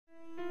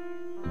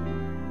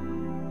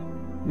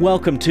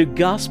Welcome to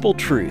Gospel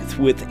Truth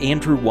with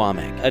Andrew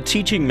Womack, a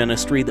teaching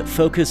ministry that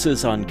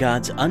focuses on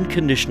God's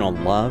unconditional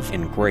love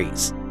and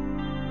grace.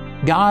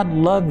 God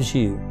loves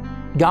you.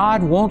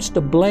 God wants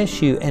to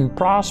bless you and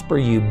prosper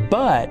you,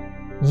 but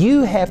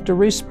you have to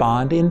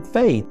respond in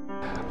faith.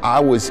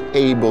 I was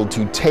able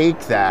to take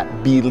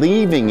that,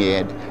 believing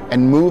it,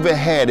 and move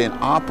ahead and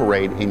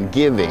operate in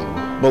giving,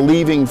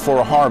 believing for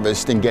a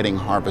harvest and getting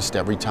harvest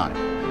every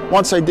time.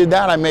 Once I did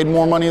that, I made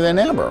more money than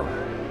ever.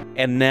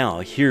 And now,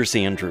 here's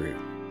Andrew.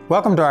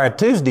 Welcome to our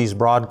Tuesday's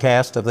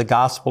broadcast of the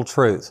Gospel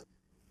Truth.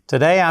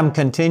 Today I'm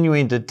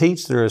continuing to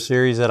teach through a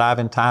series that I've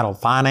entitled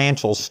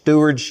Financial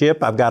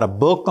Stewardship. I've got a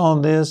book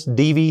on this,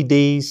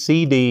 DVDs,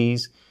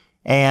 CDs,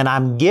 and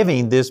I'm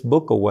giving this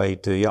book away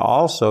to you.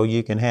 Also,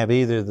 you can have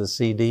either the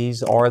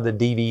CDs or the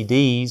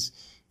DVDs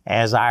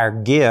as our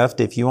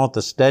gift. If you want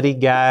the study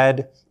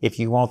guide, if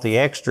you want the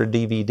extra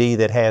DVD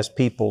that has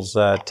people's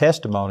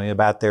testimony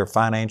about their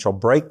financial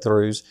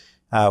breakthroughs,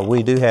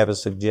 we do have a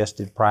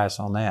suggested price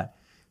on that.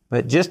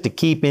 But just to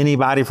keep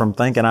anybody from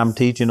thinking I'm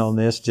teaching on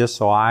this just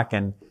so I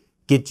can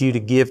get you to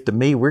give to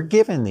me, we're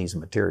giving these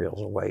materials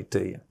away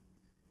to you.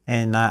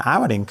 And I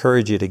would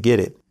encourage you to get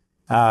it.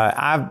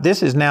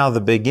 This is now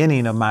the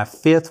beginning of my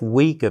 5th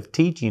week of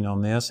teaching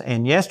on this.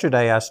 And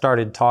yesterday I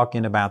started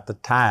talking about the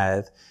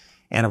tithe.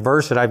 And a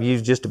verse that I've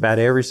used just about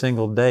every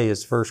single day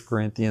is 1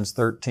 Corinthians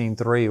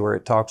 13:3, where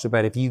it talks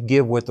about if you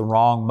give with the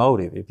wrong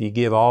motive, if you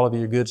give all of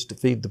your goods to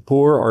feed the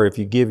poor, or if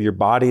you give your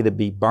body to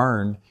be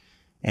burned,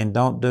 and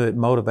don't do it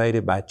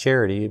motivated by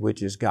charity,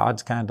 which is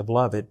God's kind of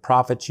love, it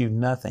profits you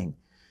nothing.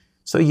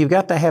 So you've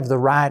got to have the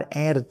right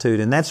attitude.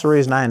 And that's the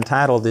reason I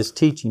entitled this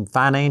teaching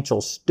Financial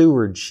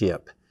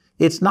Stewardship.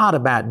 It's not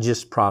about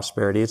just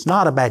prosperity. It's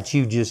not about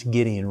you just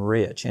getting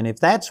rich. And if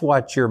that's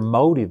what your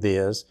motive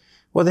is,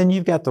 well, then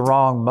you've got the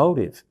wrong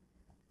motive.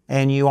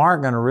 And you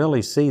aren't going to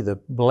really see the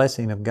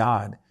blessing of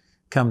God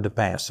come to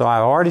pass. So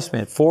I've already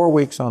spent 4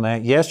 weeks on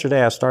that.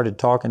 Yesterday I started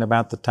talking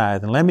about the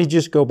tithe. And let me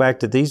just go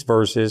back to these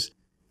verses.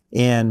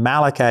 In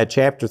Malachi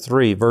chapter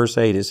 3, verse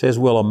 8, it says,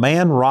 "Will a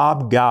man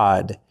rob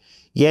God?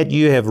 Yet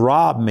you have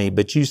robbed me.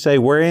 But you say,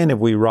 wherein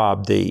have we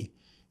robbed thee?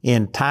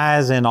 In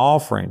tithes and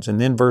offerings." And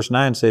then verse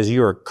 9 says,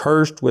 "You are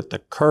cursed with the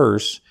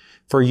curse,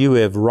 for you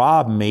have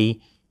robbed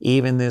me,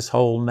 even this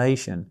whole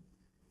nation."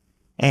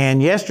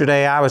 And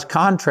yesterday I was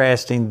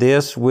contrasting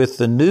this with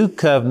the New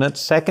Covenant,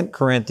 2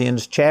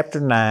 Corinthians chapter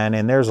 9,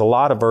 and there's a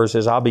lot of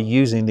verses. I'll be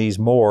using these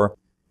more.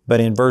 But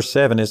in verse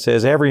 7 it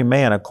says, "Every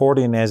man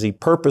according as he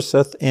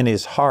purposeth in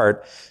his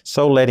heart,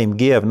 so let him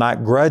give,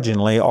 not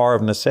grudgingly or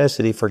of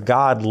necessity, for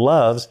God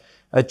loves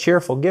a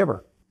cheerful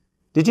giver."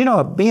 Did you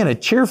know being a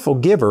cheerful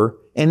giver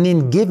and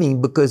then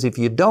giving, because if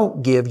you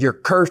don't give, you're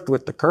cursed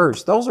with the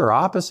curse, those are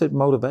opposite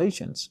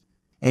motivations.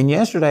 And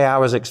yesterday I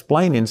was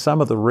explaining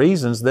some of the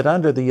reasons that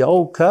under the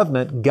Old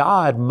Covenant,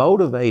 God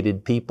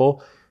motivated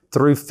people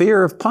through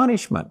fear of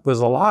punishment, was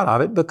a lot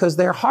of it because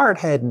their heart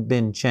hadn't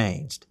been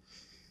changed.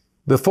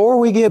 Before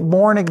we get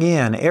born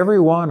again, every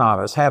one of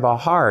us have a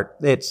heart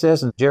that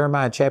says in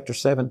Jeremiah chapter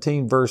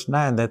 17, verse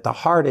 9, that the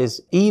heart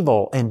is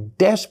evil and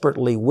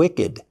desperately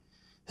wicked.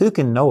 Who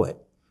can know it?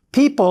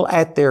 People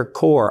at their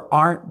core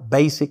aren't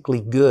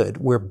basically good.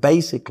 We're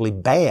basically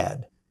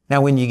bad.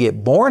 Now, when you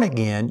get born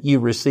again,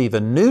 you receive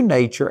a new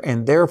nature,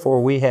 and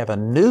therefore we have a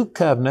new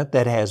covenant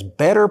that has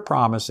better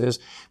promises,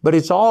 but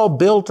it's all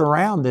built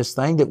around this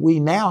thing that we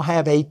now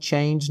have a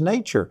changed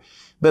nature.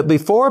 But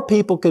before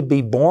people could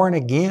be born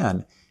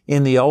again,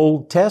 in the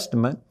Old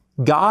Testament,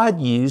 God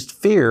used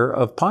fear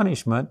of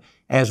punishment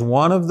as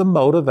one of the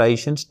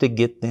motivations to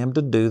get them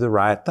to do the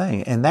right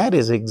thing. And that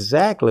is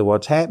exactly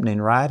what's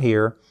happening right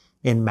here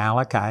in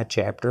Malachi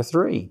chapter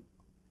 3.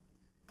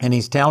 And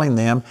he's telling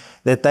them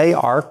that they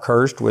are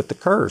cursed with the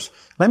curse.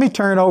 Let me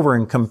turn over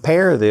and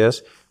compare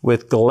this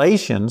with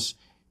Galatians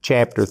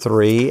chapter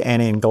 3.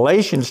 And in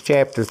Galatians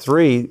chapter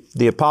 3,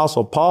 the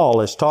Apostle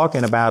Paul is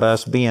talking about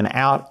us being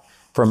out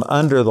from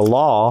under the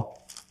law.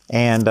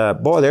 And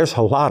boy, there's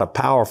a lot of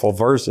powerful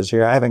verses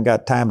here. I haven't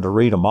got time to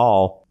read them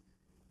all.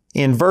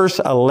 In verse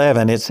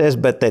 11, it says,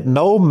 "But that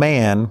no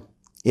man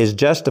is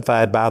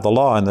justified by the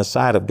law in the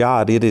sight of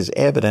God, it is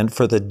evident,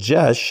 for the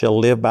just shall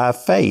live by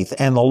faith.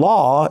 And the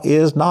law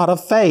is not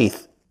of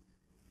faith."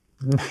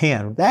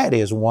 Man, that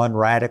is one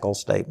radical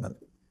statement.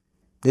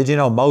 Did you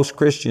know most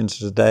Christians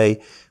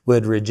today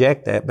would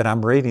reject that? But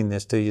I'm reading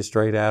this to you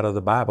straight out of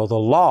the Bible. The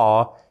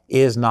law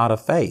is not of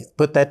faith.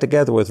 Put that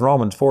together with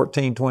Romans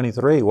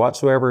 14:23.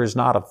 "Whatsoever is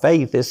not of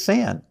faith is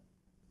sin."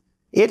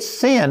 It's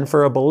sin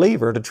for a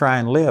believer to try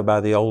and live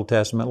by the Old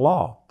Testament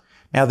law.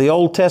 Now, the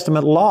Old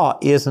Testament law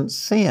isn't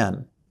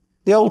sin.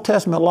 The Old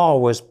Testament law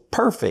was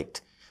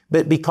perfect,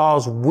 but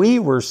because we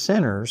were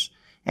sinners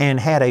and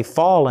had a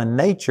fallen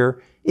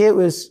nature, it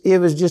was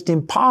just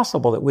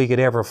impossible that we could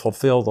ever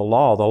fulfill the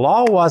law. The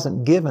law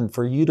wasn't given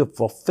for you to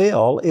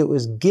fulfill. It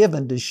was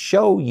given to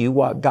show you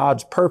what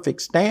God's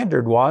perfect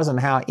standard was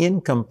and how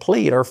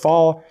incomplete or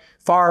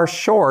far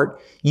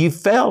short you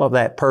fell of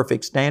that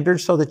perfect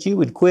standard, so that you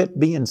would quit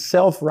being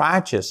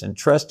self-righteous and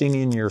trusting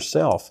in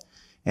yourself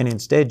and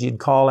instead you'd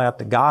call out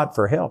to God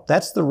for help.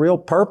 That's the real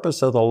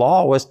purpose of the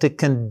law, was to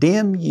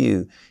condemn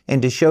you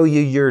and to show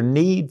you your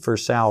need for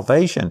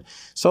salvation.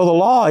 So the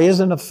law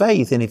isn't of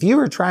faith. And if you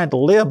were trying to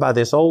live by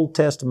this Old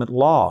Testament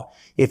law,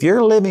 if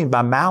you're living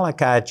by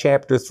Malachi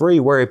chapter 3,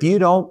 where if you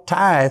don't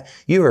tithe,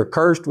 you are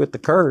cursed with the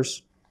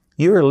curse,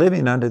 you are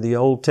living under the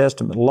Old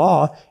Testament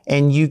law,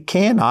 and you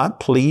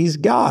cannot please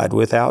God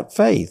without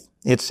faith.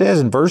 It says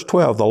in verse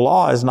 12, the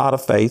law is not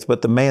of faith,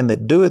 but the man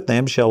that doeth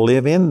them shall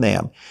live in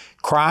them.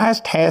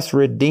 Christ hath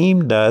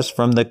redeemed us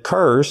from the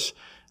curse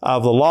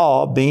of the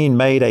law, being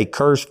made a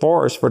curse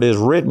for us. For it is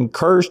written,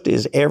 cursed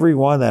is every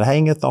one that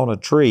hangeth on a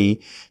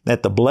tree,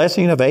 that the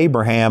blessing of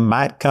Abraham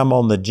might come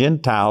on the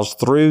Gentiles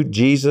through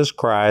Jesus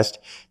Christ,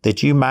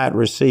 that you might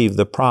receive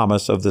the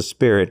promise of the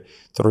Spirit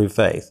through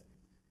faith.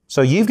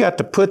 So you've got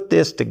to put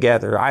this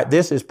together.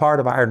 This is part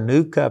of our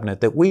new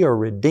covenant, that we are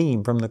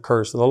redeemed from the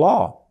curse of the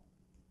law.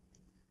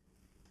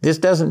 This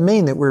doesn't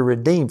mean that we're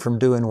redeemed from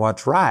doing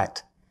what's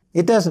right.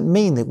 It doesn't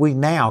mean that we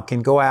now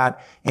can go out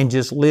and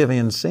just live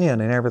in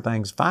sin and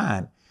everything's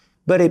fine.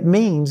 But it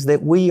means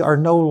that we are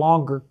no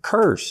longer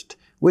cursed.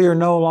 We are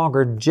no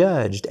longer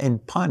judged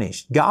and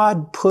punished.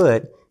 God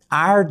put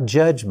our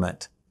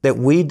judgment that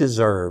we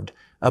deserved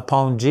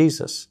upon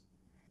Jesus.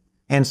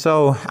 And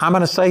so I'm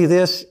going to say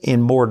this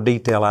in more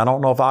detail. I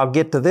don't know if I'll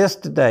get to this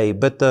today,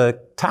 but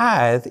the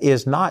tithe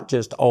is not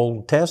just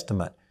Old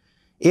Testament.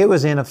 It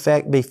was in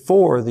effect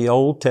before the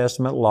Old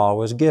Testament law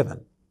was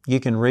given. You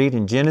can read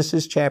in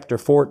Genesis chapter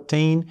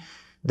 14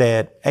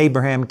 that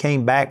Abraham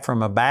came back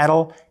from a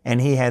battle and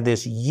he had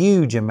this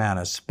huge amount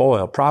of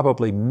spoil,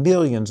 probably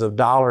millions of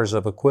dollars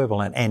of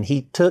equivalent, and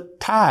he took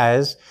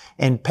tithes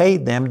and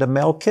paid them to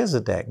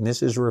Melchizedek. And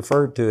this is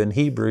referred to in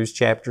Hebrews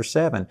chapter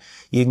 7.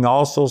 You can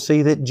also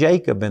see that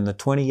Jacob in the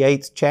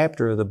 28th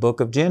chapter of the book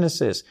of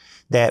Genesis,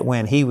 that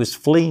when he was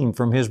fleeing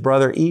from his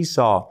brother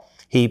Esau,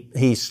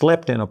 he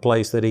slept in a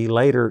place that he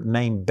later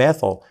named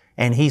Bethel,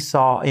 and he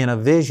saw in a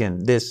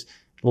vision this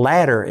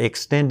ladder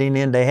extending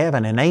into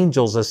heaven and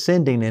angels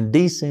ascending and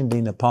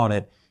descending upon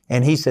it.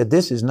 And he said,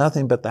 this is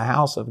nothing but the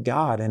house of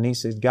God. And he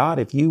said, God,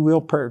 if you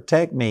will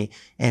protect me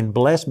and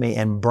bless me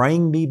and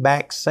bring me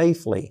back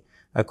safely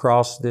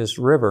across this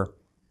river,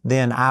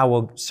 then I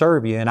will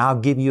serve you and I'll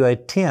give you a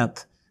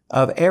tenth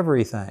of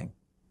everything.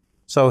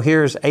 So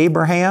here's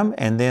Abraham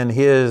and then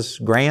his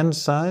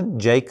grandson,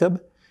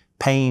 Jacob,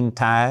 paying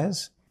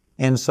tithes.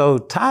 And so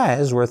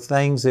tithes were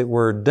things that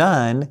were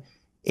done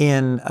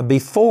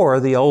before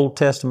the Old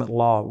Testament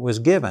law was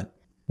given.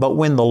 But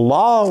when the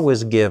law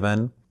was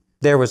given,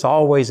 there was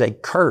always a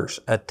curse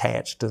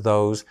attached to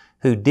those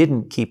who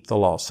didn't keep the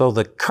law. So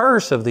the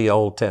curse of the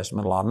Old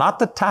Testament law, not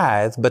the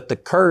tithe, but the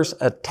curse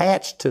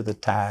attached to the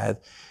tithe,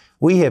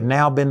 we have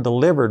now been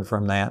delivered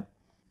from that.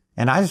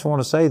 And I just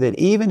want to say that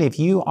even if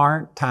you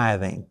aren't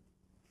tithing,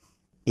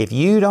 if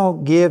you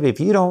don't give, if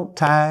you don't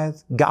tithe,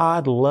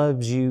 God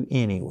loves you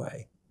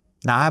anyway.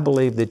 Now, I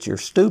believe that you're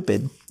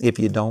stupid if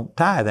you don't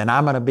tithe, and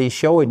I'm going to be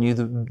showing you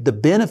the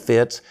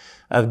benefits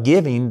of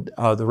giving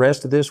the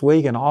rest of this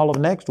week and all of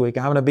next week.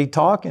 I'm going to be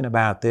talking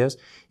about this.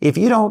 If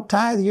you don't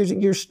tithe,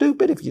 you're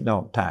stupid if you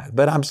don't tithe.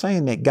 But I'm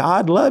saying that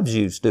God loves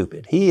you,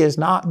 stupid. He is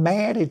not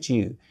mad at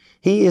you.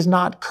 He is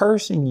not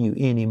cursing you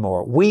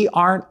anymore. We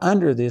aren't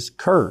under this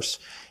curse.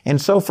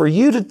 And so for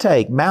you to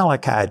take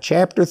Malachi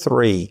chapter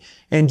 3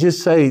 and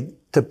just say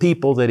to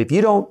people that if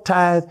you don't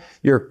tithe,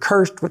 you're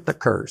cursed with the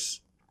curse,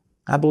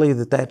 I believe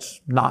that that's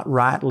not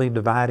rightly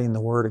dividing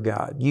the Word of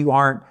God. You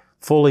aren't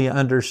fully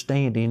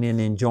understanding and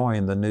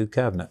enjoying the new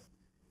covenant.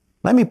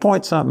 Let me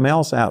point something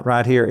else out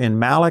right here in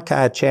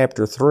Malachi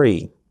chapter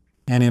 3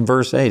 and in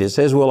verse 8. It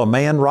says, will a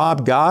man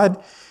rob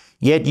God?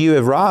 Yet you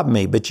have robbed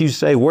me. But you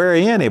say,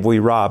 wherein have we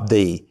robbed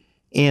thee?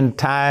 In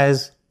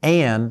tithes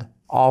and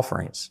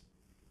offerings.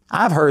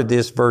 I've heard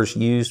this verse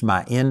used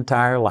my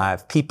entire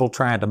life. People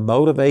trying to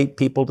motivate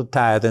people to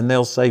tithe, and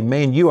they'll say,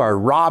 man, you are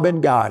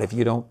robbing God if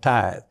you don't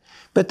tithe.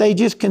 But they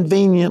just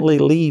conveniently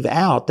leave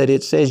out that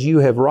it says you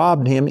have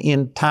robbed Him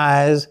in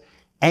tithes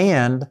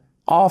and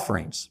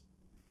offerings.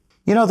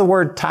 You know, the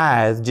word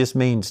tithe just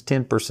means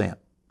 10%.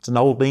 It's an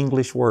old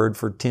English word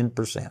for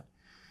 10%.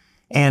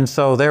 And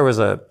so there was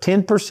a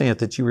 10%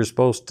 that you were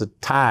supposed to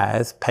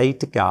tithe, pay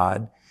to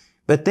God,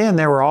 but then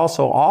there were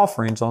also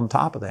offerings on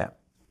top of that.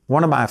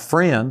 One of my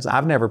friends,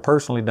 I've never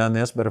personally done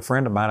this, but a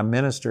friend of mine, a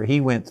minister,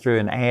 he went through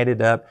and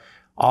added up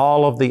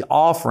all of the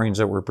offerings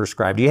that were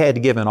prescribed. You had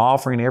to give an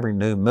offering every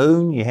new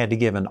moon. You had to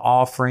give an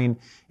offering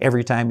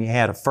every time you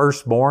had a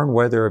firstborn,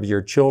 whether of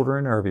your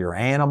children or of your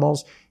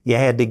animals. You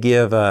had to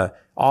give an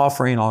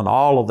offering on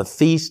all of the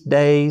feast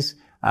days.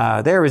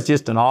 There was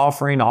just an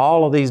offering,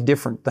 all of these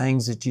different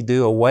things that you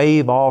do, a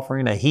wave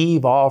offering, a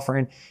heave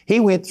offering. He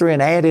went through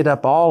and added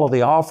up all of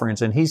the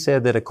offerings, and he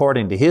said that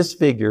according to his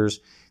figures,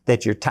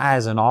 that your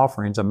tithes and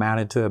offerings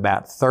amounted to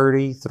about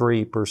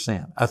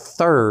 33%, a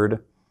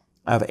third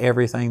of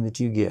everything that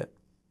you get.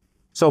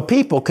 So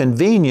people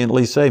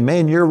conveniently say,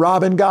 man, you're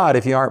robbing God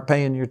if you aren't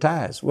paying your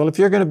tithes. Well, if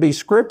you're going to be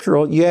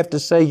scriptural, you have to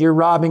say you're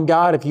robbing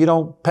God if you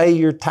don't pay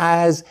your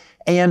tithes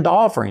and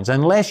offerings.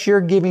 Unless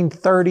you're giving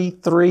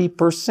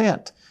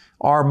 33%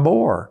 or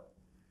more,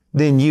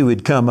 then you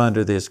would come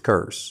under this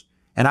curse.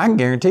 And I can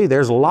guarantee you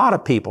there's a lot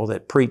of people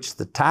that preach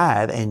the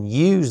tithe and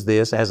use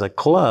this as a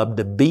club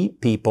to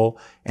beat people,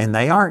 and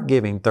they aren't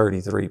giving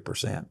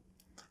 33%.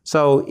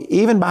 So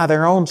even by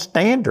their own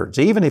standards,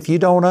 even if you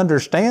don't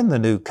understand the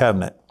new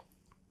covenant,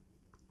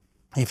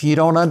 if you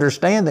don't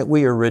understand that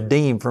we are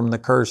redeemed from the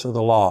curse of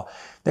the law,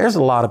 there's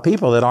a lot of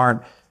people that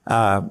aren't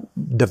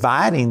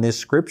dividing this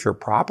scripture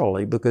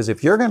properly, because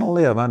if you're going to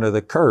live under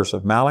the curse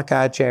of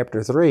Malachi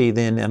chapter 3,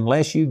 then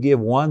unless you give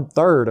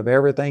 1/3 of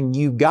everything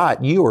you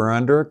got, you are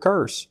under a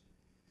curse.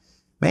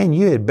 Man,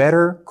 you had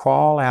better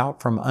crawl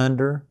out from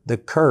under the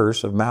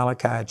curse of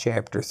Malachi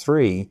chapter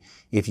 3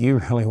 if you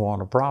really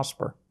want to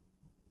prosper.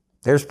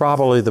 There's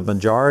probably the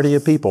majority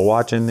of people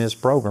watching this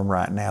program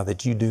right now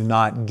that you do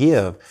not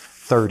give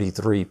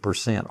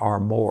 33% or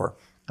more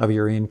of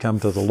your income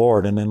to the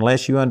Lord. And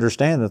unless you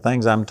understand the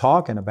things I'm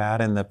talking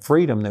about and the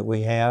freedom that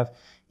we have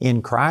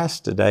in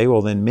Christ today,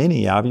 well, then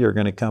many of you are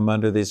going to come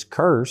under this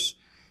curse,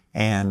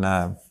 and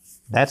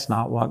that's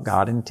not what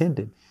God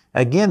intended.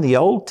 Again, the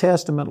Old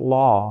Testament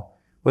law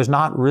was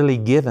not really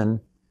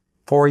given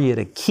for you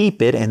to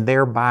keep it and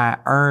thereby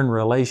earn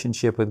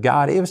relationship with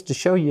God. It was to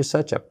show you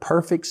such a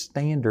perfect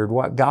standard,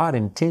 what God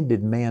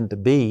intended man to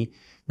be,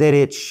 that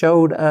it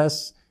showed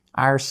us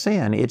our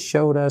sin. It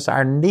showed us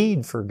our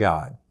need for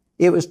God.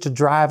 It was to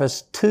drive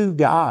us to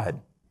God.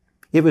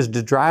 It was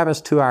to drive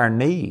us to our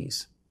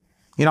knees.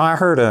 You know, I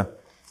heard a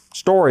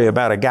story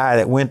about a guy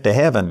that went to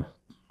heaven.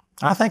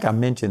 I think I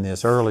mentioned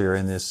this earlier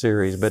in this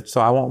series, but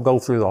so I won't go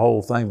through the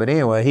whole thing. But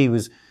anyway, he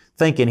was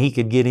thinking he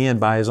could get in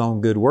by his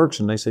own good works,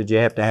 and they said, you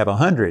have to have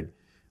 100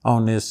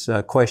 on this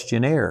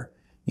questionnaire.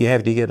 You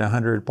have to get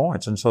 100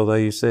 points. And so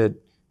they said,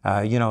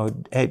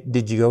 hey,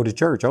 did you go to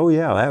church? Oh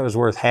yeah, that was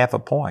worth half a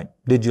point.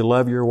 Did you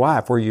love your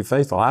wife? Were you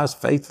faithful? I was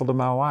faithful to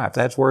my wife.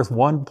 That's worth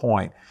 1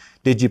 point.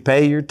 Did you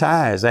pay your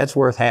tithes? That's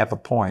worth half a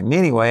point. And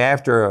anyway,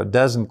 after a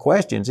dozen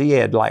questions, he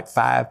had like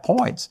 5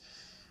 points.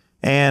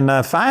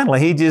 And finally,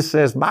 he just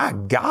says, my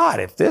God,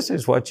 if this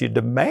is what you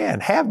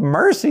demand, have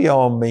mercy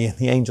on me. And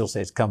the angel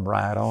says, come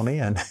right on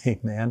in.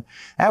 Amen.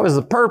 That was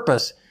the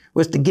purpose,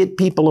 was to get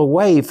people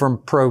away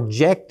from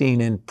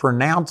projecting and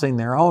pronouncing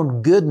their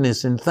own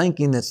goodness and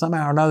thinking that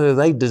somehow or another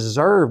they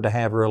deserve to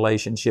have a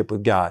relationship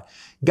with God.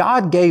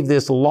 God gave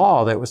this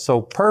law that was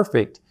so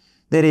perfect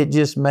that it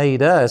just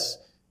made us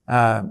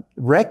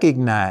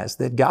recognize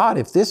that, God,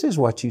 if this is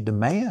what you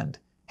demand,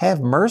 have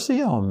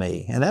mercy on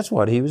me. And that's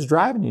what he was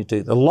driving you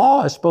to. The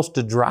law is supposed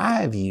to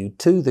drive you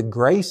to the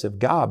grace of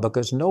God,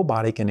 because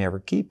nobody can ever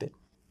keep it.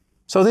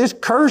 So this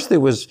curse that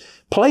was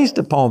placed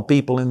upon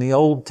people in the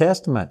Old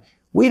Testament,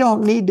 we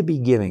don't need to be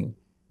giving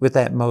with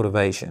that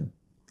motivation.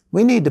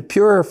 We need to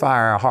purify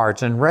our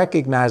hearts and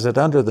recognize that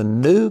under the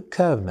new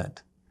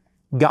covenant,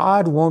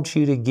 God wants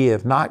you to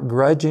give, not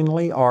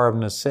grudgingly or of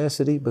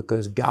necessity,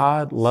 because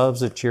God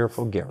loves a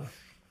cheerful giver.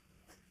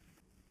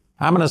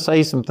 I'm going to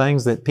say some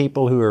things that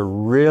people who are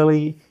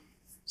really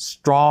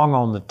strong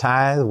on the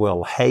tithe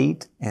will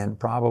hate and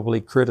probably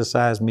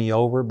criticize me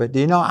over. But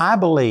I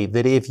believe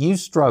that if you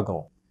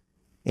struggle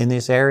in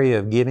this area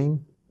of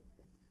giving,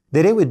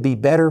 that it would be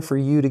better for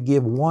you to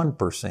give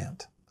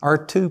 1%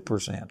 or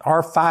 2%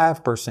 or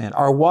 5%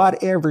 or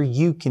whatever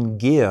you can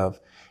give,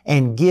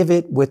 and give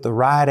it with the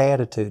right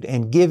attitude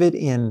and give it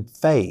in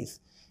faith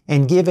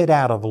and give it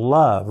out of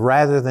love,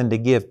 rather than to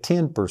give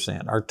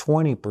 10% or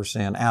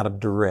 20% out of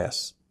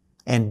duress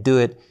and do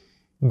it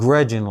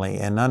grudgingly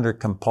and under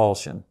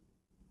compulsion.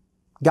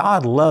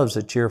 God loves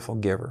a cheerful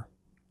giver.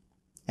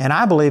 And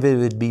I believe it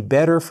would be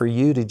better for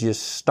you to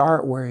just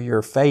start where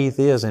your faith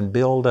is and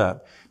build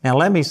up. Now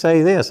let me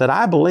say this, that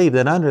I believe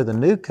that under the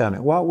new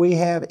covenant, what we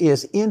have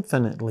is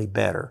infinitely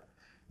better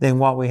than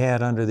what we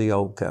had under the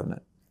old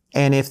covenant.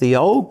 And if the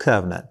old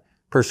covenant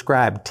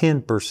prescribed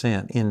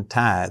 10% in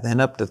tithe and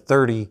up to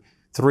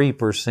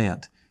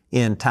 33%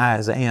 in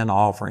tithes and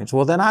offerings,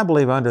 well, then I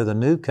believe under the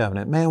new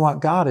covenant, man, what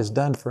God has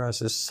done for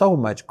us is so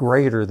much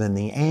greater than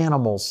the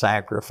animal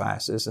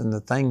sacrifices and the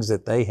things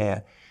that they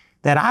had,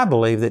 that I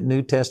believe that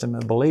New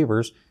Testament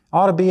believers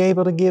ought to be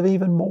able to give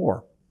even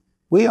more.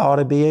 We ought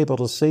to be able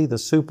to see the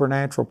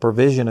supernatural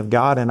provision of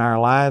God in our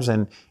lives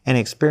and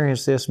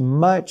experience this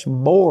much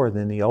more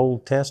than the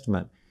Old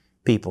Testament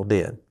people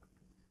did.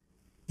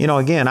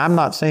 Again, I'm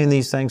not saying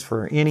these things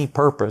for any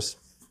purpose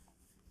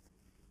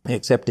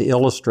except to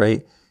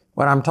illustrate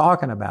what I'm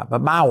talking about.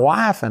 But my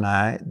wife and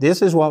I,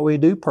 this is what we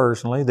do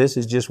personally. This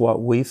is just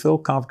what we feel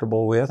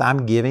comfortable with.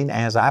 I'm giving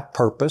as I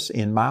purpose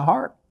in my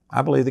heart.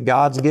 I believe that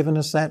God's given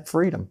us that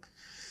freedom.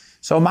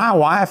 So my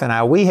wife and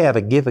I, we have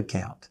a give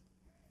account,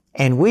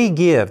 and we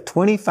give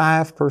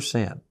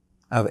 25%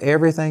 of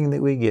everything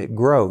that we get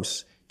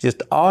gross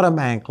just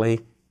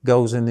automatically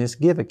goes in this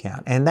give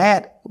account. And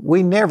that,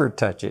 we never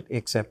touch it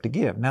except to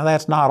give. Now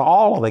that's not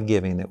all of the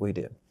giving that we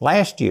did.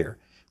 Last year,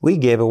 we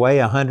gave away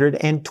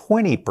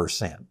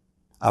 120%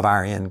 of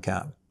our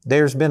income.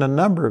 There's been a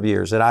number of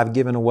years that I've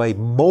given away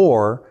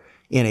more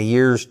in a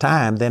year's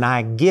time than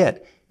I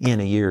get in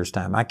a year's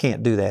time. I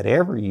can't do that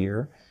every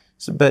year,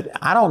 but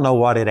I don't know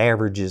what it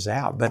averages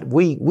out. But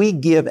we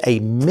give a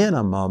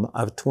minimum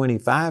of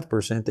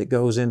 25% that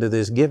goes into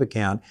this give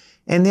account,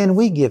 and then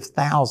we give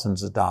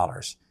thousands of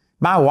dollars.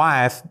 My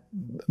wife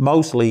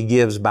mostly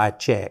gives by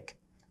check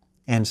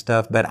and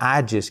stuff, but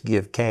I just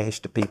give cash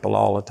to people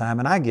all the time,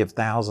 and I give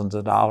thousands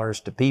of dollars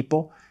to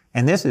people.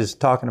 And this is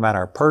talking about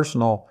our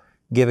personal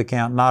give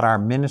account, not our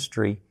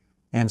ministry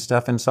and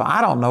stuff. And so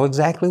I don't know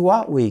exactly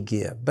what we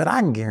give, but I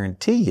can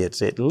guarantee you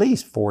it's at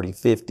least 40,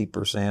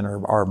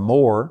 50% or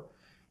more.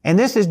 And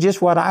this is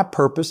just what I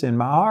purpose in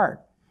my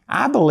heart.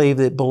 I believe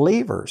that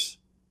believers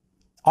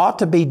ought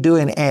to be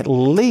doing at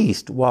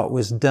least what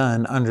was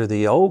done under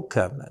the old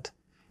covenant.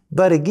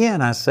 But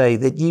again, I say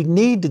that you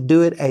need to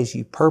do it as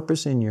you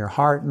purpose in your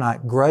heart,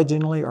 not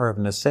grudgingly or of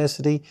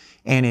necessity.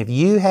 And if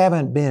you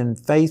haven't been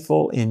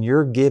faithful in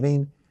your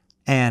giving,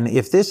 and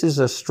if this is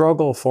a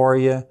struggle for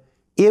you,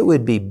 it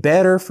would be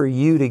better for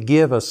you to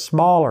give a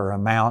smaller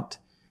amount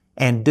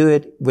and do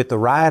it with the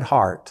right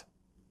heart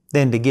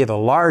than to give a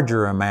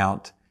larger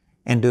amount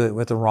and do it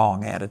with the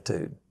wrong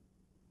attitude.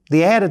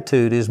 The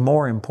attitude is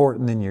more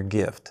important than your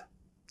gift.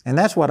 And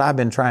that's what I've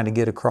been trying to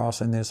get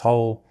across in this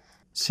whole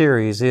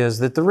series, is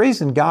that the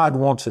reason God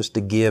wants us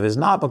to give is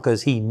not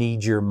because He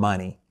needs your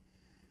money.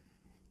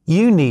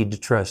 You need to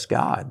trust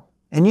God.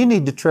 And you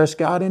need to trust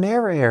God in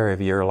every area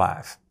of your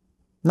life.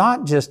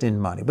 Not just in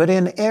money, but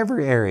in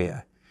every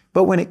area.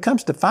 But when it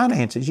comes to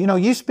finances,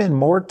 you spend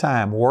more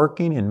time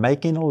working and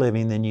making a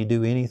living than you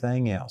do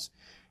anything else.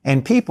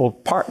 And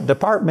people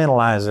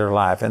departmentalize their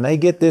life, and they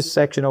get this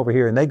section over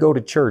here, and they go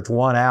to church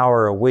 1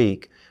 hour a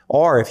week.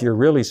 Or if you're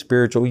really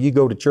spiritual, you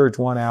go to church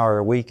 1 hour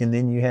a week, and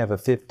then you have a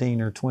 15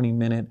 or 20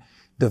 minute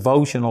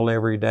devotional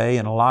every day.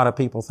 And a lot of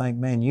people think,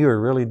 man, you are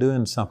really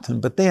doing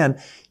something. But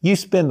then you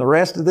spend the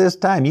rest of this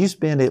time, you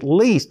spend at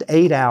least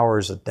 8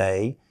 hours a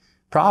day,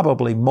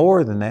 probably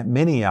more than that,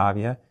 many of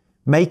you,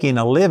 making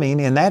a living,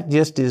 and that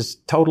just is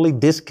totally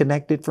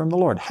disconnected from the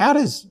Lord. How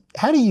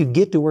do you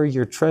get to where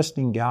you're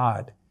trusting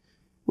God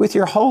with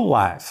your whole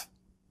life?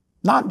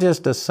 Not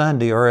just a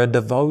Sunday or a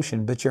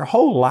devotion, but your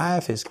whole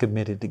life is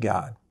committed to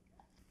God.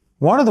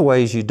 One of the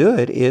ways you do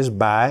it is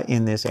by,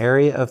 in this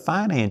area of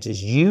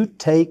finances, you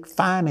take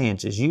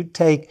finances, you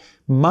take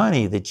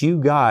money that you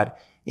got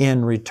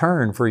in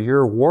return for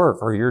your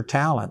work or your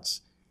talents,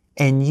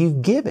 and you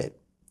give it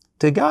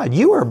to God.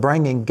 You are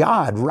bringing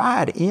God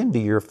right into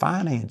your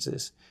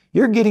finances.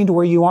 You're getting to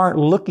where you aren't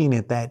looking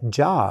at that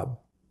job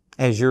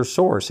as your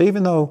source.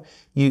 Even though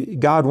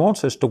God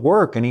wants us to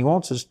work and He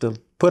wants us to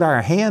put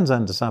our hands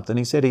unto something.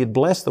 He said He'd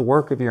bless the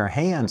work of your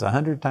hands.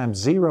 100 times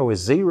 0 is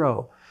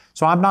 0.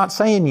 So I'm not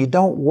saying you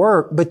don't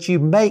work, but you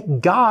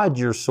make God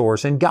your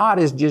source, and God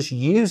is just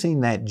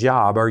using that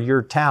job or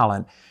your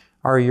talent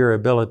or your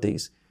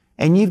abilities.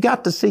 And you've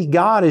got to see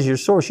God as your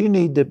source. You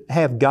need to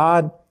have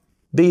God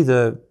be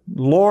the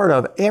Lord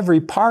of every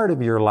part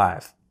of your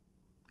life.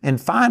 And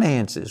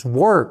finances,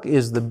 work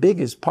is the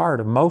biggest part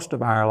of most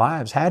of our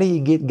lives. How do you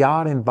get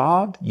God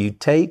involved? You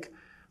take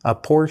a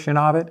portion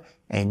of it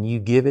and you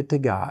give it to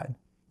God.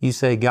 You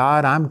say,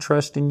 God, I'm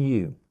trusting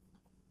You.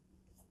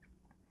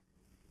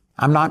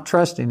 I'm not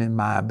trusting in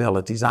my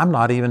abilities. I'm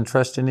not even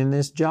trusting in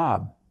this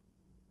job.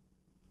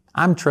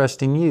 I'm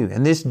trusting You.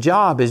 And this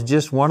job is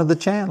just one of the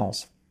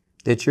channels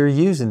that You're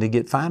using to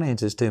get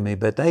finances to me,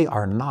 but they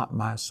are not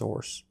my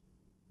source.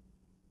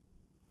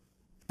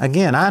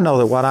 Again, I know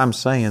that what I'm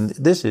saying,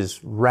 this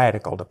is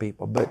radical to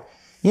people, but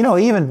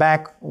even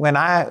back when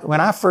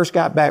I first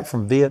got back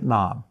from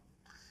Vietnam,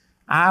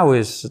 I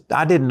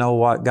didn't know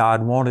what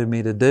God wanted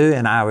me to do,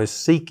 and I was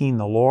seeking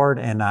the Lord,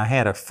 and I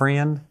had a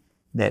friend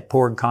that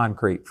poured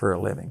concrete for a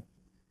living.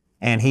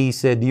 And he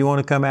said, do you want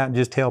to come out and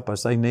just help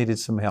us? They needed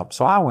some help.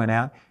 So I went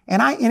out,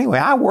 and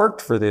I worked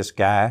for this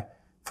guy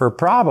for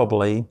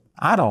probably,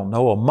 a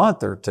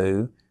month or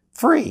two,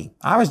 free.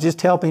 I was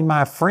just helping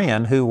my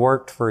friend who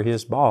worked for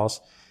his boss.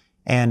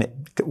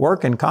 And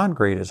working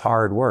concrete is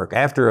hard work.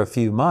 After a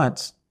few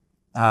months,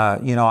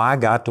 I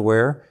got to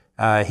where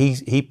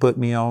he put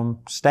me on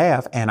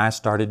staff, and I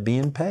started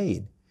being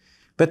paid.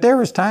 But there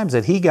was times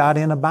that he got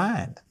in a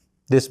bind,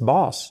 this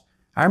boss.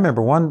 I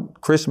remember one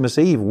Christmas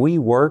Eve, we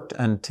worked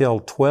until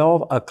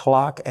 12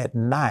 o'clock at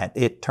night.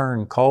 It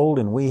turned cold,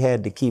 and we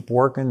had to keep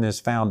working this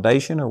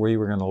foundation or we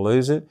were going to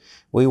lose it.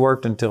 We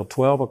worked until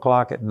 12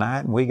 o'clock at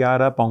night, and we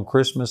got up on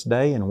Christmas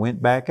Day and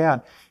went back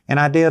out. And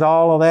I did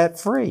all of that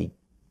free.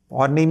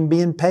 Wasn't even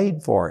being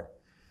paid for it.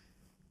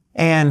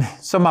 And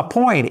so my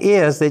point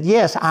is that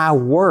yes, I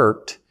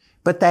worked,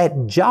 but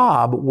that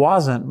job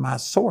wasn't my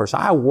source.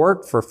 I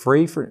worked for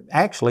free.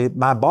 Actually,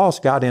 my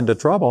boss got into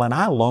trouble, and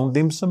I loaned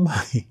him some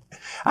money.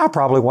 I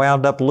probably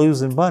wound up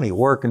losing money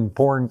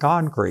pouring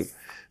concrete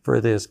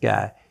for this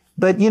guy.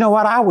 But you know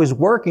what? I was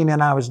working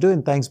and I was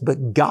doing things,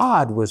 but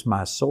God was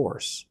my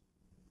source.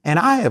 And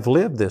I have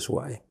lived this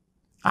way.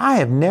 I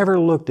have never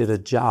looked at a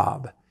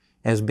job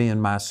as being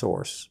my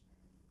source.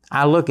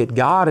 I look at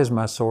God as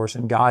my source,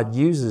 and God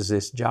uses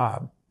this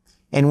job.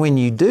 And when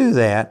you do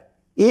that,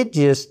 it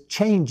just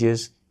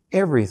changes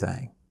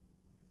everything.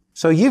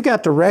 So you've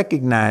got to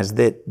recognize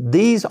that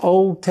these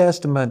Old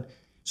Testament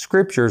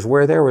scriptures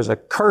where there was a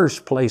curse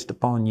placed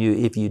upon you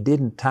if you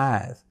didn't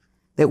tithe,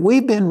 that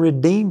we've been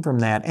redeemed from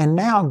that. And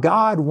now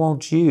God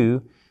wants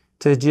you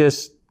to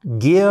just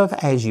give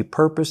as you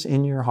purpose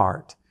in your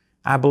heart.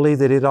 I believe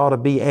that it ought to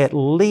be at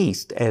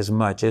least as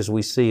much as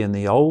we see in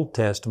the Old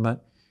Testament.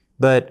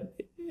 But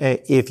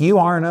if you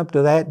aren't up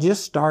to that,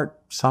 just start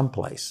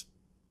someplace.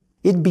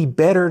 It'd be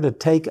better to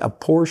take a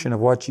portion of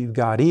what you've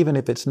got, even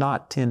if it's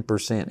not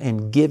 10%,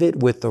 and give it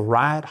with the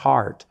right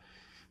heart.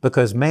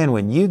 Because man,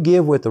 when you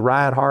give with the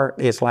right heart,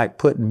 it's like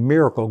putting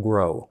Miracle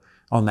Grow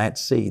on that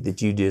seed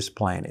that you just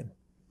planted.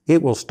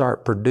 It will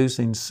start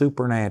producing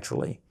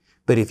supernaturally.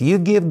 But if you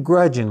give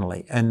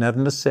grudgingly and of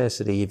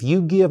necessity, if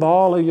you give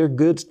all of your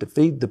goods to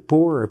feed the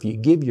poor, or if you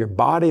give your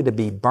body to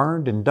be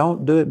burned and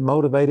don't do it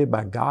motivated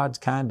by God's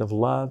kind of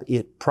love,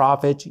 it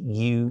profits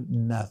you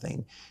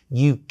nothing.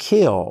 You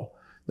kill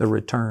the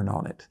return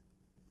on it.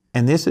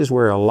 And this is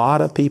where a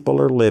lot of people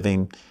are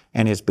living,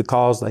 and it's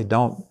because they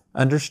don't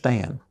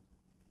understand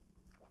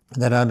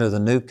that under the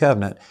new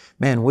covenant,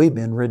 man, we've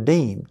been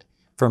redeemed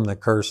from the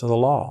curse of the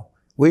law.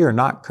 We are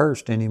not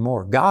cursed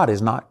anymore. God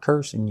is not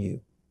cursing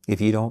you if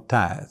you don't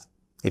tithe.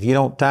 If you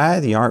don't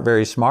tithe, you aren't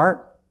very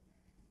smart.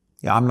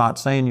 I'm not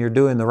saying you're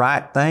doing the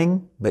right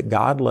thing, but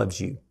God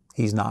loves you.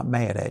 He's not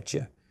mad at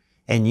you.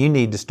 And you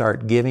need to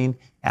start giving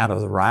out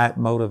of the right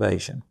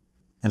motivation.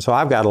 And so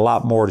I've got a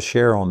lot more to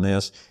share on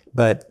this,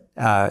 but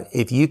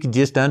if you could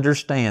just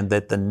understand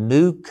that the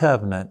new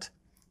covenant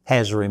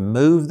has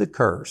removed the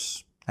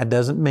curse. That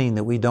doesn't mean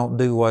that we don't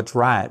do what's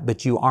right,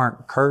 but you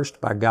aren't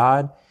cursed by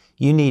God.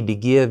 You need to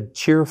give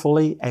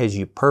cheerfully as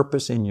you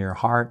purpose in your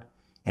heart.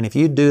 And if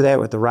you do that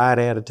with the right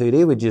attitude,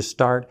 it would just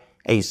start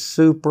a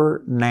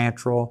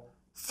supernatural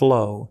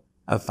flow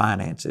of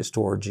finances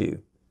towards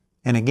you.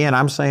 And again,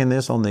 I'm saying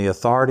this on the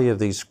authority of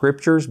these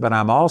scriptures, but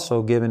I'm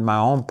also giving my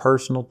own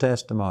personal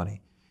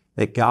testimony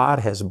that God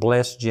has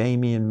blessed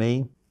Jamie and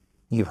me.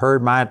 You've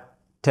heard my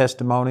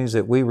testimonies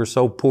that we were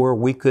so poor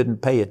we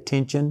couldn't pay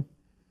attention.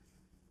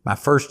 My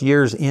first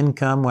year's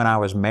income when I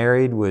was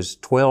married was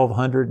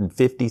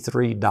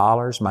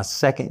 $1,253. My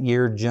second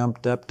year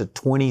jumped up to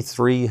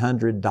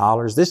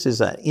 $2,300. This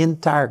is an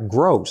entire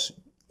gross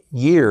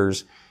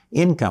year's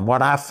income,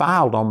 what I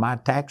filed on my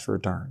tax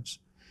returns.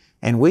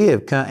 And we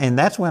have come, and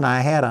that's when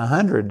I had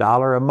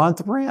 $100 a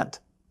month rent.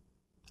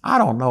 I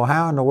don't know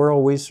how in the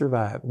world we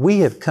survived. We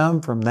have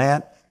come from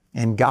that,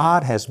 and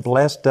God has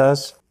blessed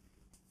us.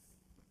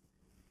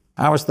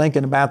 I was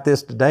thinking about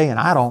this today, and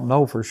I don't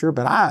know for sure,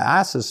 but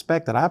I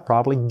suspect that I've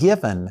probably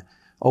given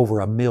over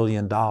 $1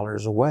 million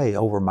away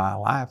over my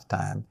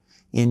lifetime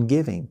in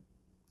giving.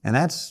 And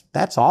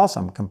that's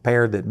awesome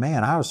compared that,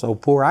 man, I was so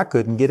poor I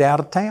couldn't get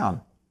out of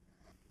town.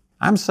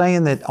 I'm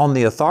saying that on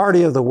the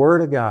authority of the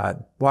Word of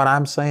God, what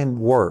I'm saying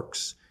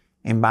works.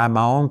 And by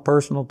my own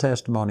personal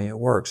testimony, it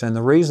works. And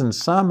the reason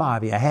some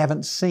of you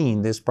haven't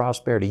seen this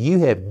prosperity, you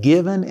have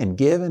given and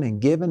given and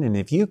given, and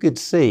if you could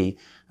see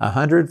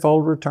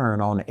 100-fold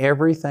return on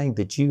everything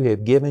that you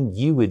have given,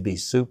 you would be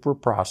super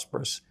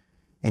prosperous.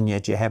 And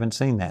yet you haven't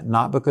seen that.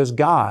 Not because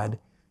God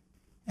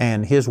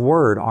and His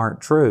Word aren't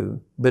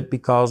true, but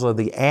because of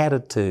the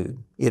attitude.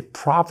 It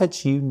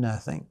profits you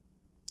nothing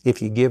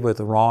if you give with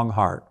the wrong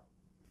heart.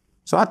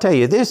 So I tell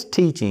you, this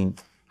teaching,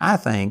 I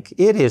think,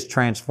 it has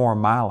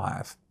transformed my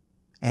life.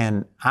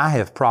 And I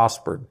have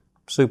prospered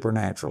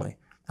supernaturally.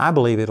 I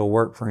believe it'll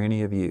work for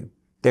any of you.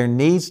 There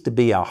needs to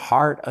be a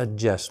heart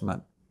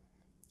adjustment.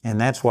 And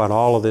that's what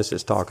all of this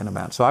is talking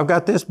about. So I've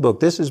got this book.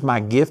 This is my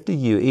gift to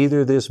you.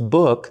 Either this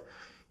book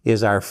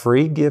is our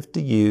free gift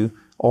to you,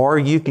 or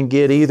you can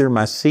get either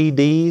my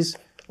CDs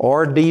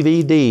or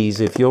DVDs,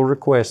 if you'll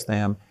request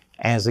them,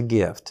 as a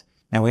gift.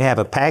 Now we have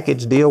a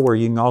package deal where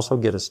you can also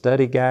get a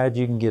study guide.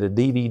 You can get a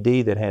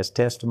DVD that has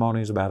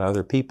testimonies about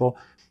other people.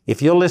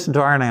 If you'll listen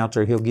to our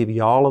announcer, he'll give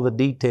you all of the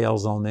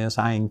details on this.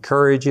 I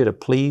encourage you to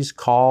please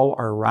call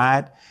or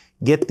write,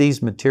 get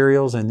these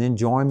materials, and then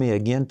join me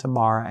again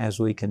tomorrow as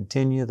we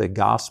continue the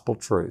gospel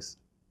truth.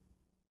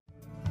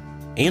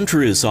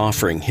 Andrew is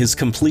offering his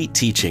complete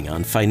teaching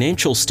on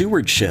financial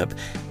stewardship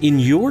in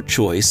your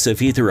choice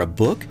of either a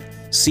book,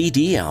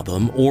 CD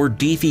album, or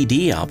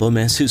DVD album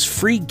as his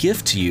free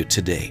gift to you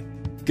today.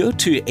 Go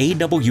to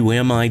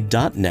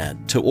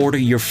awmi.net to order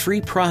your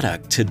free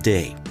product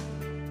today.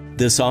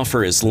 This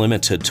offer is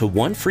limited to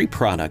one free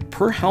product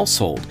per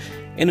household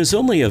and is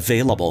only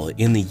available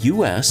in the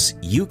US,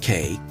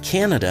 UK,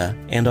 Canada,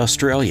 and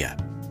Australia.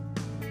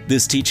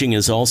 This teaching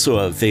is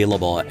also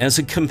available as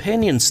a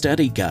companion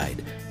study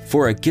guide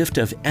for a gift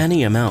of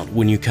any amount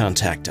when you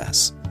contact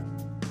us.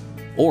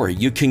 Or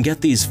you can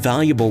get these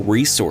valuable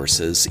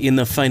resources in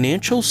the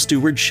Financial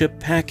Stewardship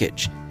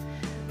Package.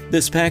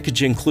 This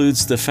package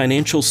includes the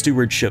Financial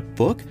Stewardship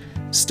book,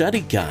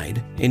 study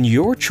guide, and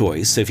your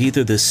choice of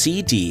either the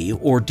CD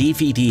or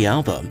DVD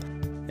album,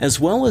 as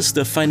well as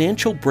the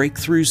Financial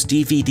Breakthroughs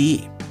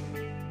DVD.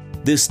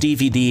 This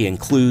DVD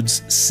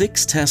includes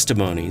 6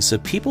 testimonies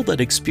of people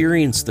that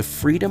experienced the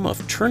freedom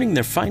of turning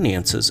their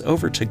finances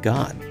over to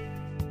God.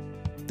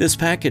 This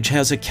package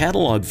has a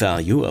catalog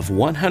value of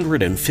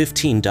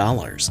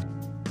 $115,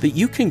 but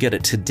you can get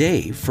it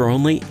today for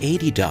only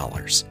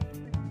 $80.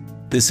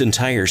 This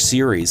entire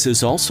series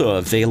is also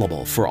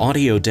available for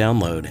audio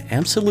download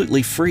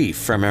absolutely free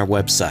from our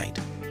website.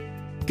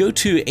 Go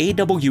to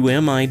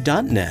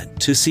awmi.net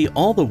to see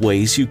all the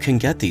ways you can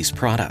get these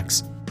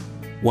products.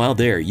 While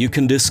there, you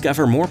can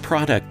discover more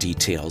product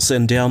details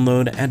and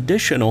download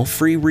additional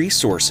free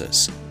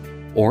resources.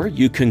 Or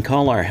you can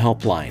call our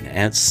helpline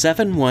at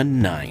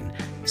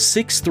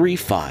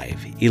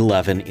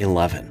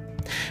 719-635-1111.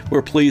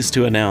 We're pleased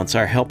to announce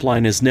our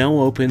helpline is now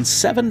open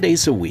 7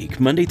 days a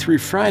week, Monday through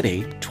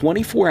Friday,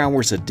 24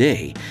 hours a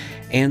day,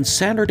 and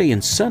Saturday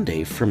and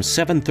Sunday from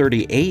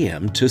 7:30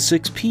 a.m. to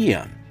 6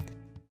 p.m.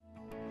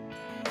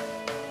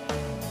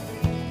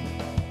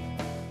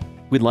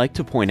 We'd like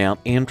to point out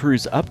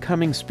Andrew's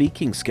upcoming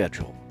speaking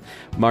schedule.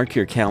 Mark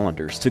your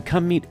calendars to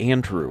come meet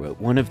Andrew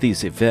at one of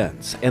these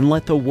events and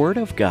let the Word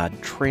of God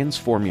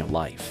transform your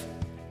life.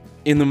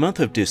 In the month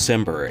of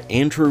December,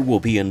 Andrew will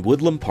be in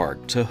Woodland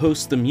Park to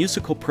host the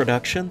musical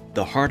production,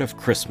 The Heart of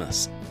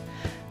Christmas.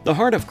 The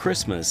Heart of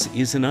Christmas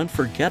is an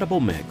unforgettable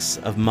mix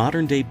of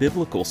modern-day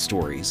biblical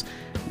stories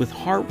with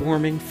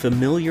heartwarming,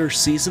 familiar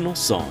seasonal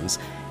songs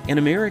and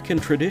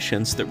American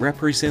traditions that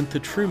represent the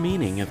true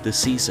meaning of the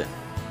season.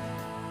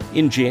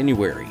 In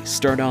January,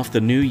 start off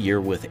the new year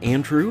with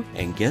Andrew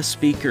and guest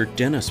speaker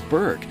Dennis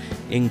Burke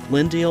in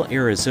Glendale,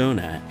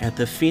 Arizona at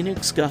the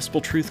Phoenix Gospel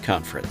Truth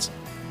Conference.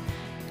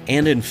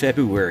 And in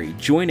February,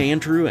 join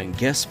Andrew and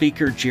guest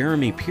speaker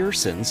Jeremy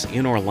Pearsons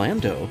in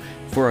Orlando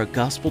for a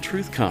Gospel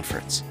Truth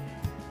Conference.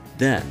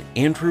 Then,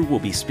 Andrew will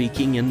be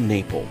speaking in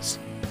Naples.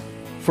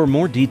 For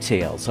more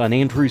details on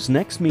Andrew's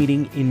next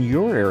meeting in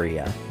your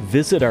area,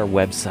 visit our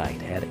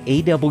website at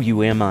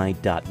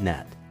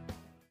awmi.net.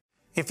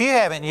 If you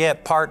haven't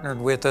yet partnered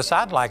with us,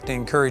 I'd like to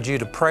encourage you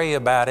to pray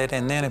about it,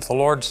 and then if the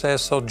Lord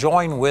says so,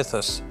 join with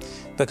us,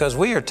 because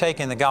we are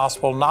taking the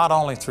gospel not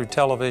only through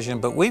television,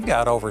 but we've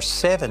got over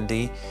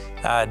 70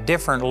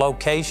 different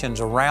locations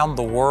around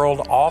the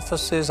world,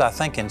 offices, I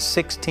think in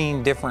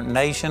 16 different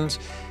nations.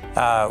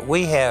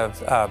 We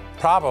have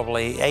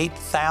probably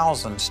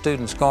 8,000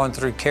 students going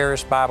through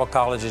Charis Bible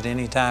College at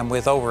any time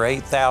with over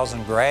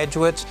 8,000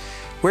 graduates.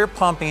 We're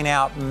pumping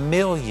out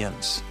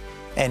millions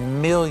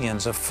and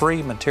millions of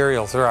free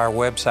material through our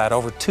website,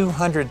 over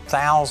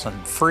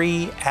 200,000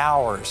 free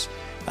hours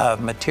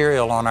of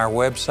material on our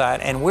website,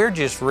 and we're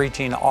just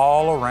reaching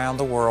all around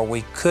the world.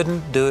 We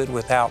couldn't do it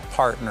without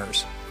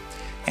partners.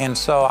 And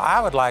so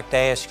I would like to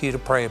ask you to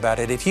pray about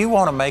it. If you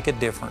want to make a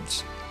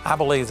difference, I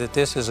believe that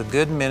this is a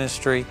good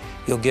ministry.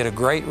 You'll get a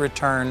great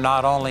return,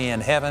 not only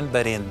in heaven,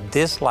 but in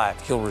this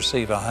life, you'll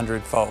receive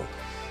 100-fold.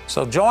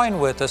 So join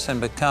with us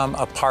and become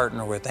a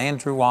partner with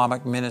Andrew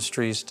Wommack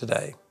Ministries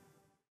today.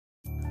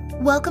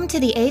 Welcome to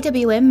the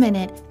AWM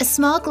Minute, a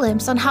small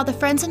glimpse on how the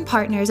friends and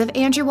partners of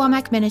Andrew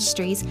Wommack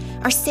Ministries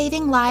are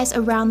saving lives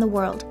around the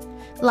world.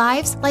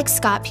 Lives like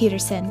Scott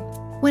Peterson.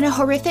 When a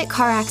horrific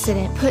car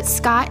accident put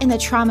Scott in the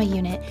trauma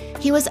unit,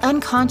 he was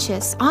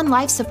unconscious, on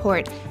life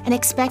support, and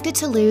expected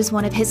to lose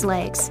one of his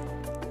legs.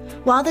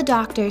 While the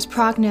doctors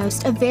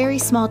prognosed a very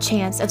small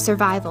chance of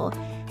survival,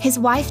 his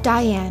wife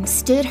Diane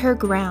stood her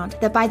ground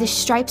that by the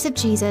stripes of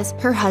Jesus,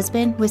 her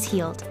husband was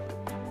healed.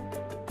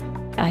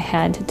 I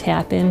had to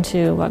tap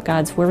into what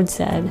God's Word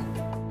said.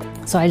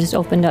 So I just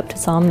opened up to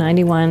Psalm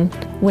 91.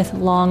 With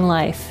long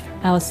life,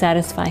 I will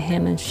satisfy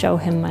him and show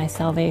him my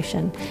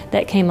salvation.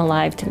 That came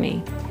alive to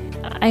me.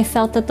 I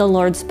felt that the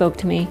Lord spoke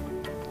to me.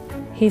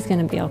 He's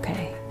going to be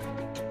okay.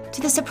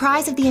 To the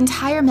surprise of the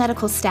entire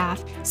medical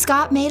staff,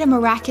 Scott made a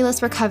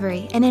miraculous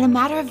recovery, and in a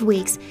matter of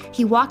weeks,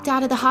 he walked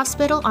out of the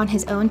hospital on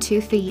his own 2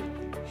 feet.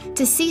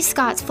 To see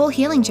Scott's full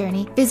healing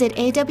journey, visit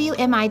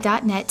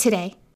awmi.net today.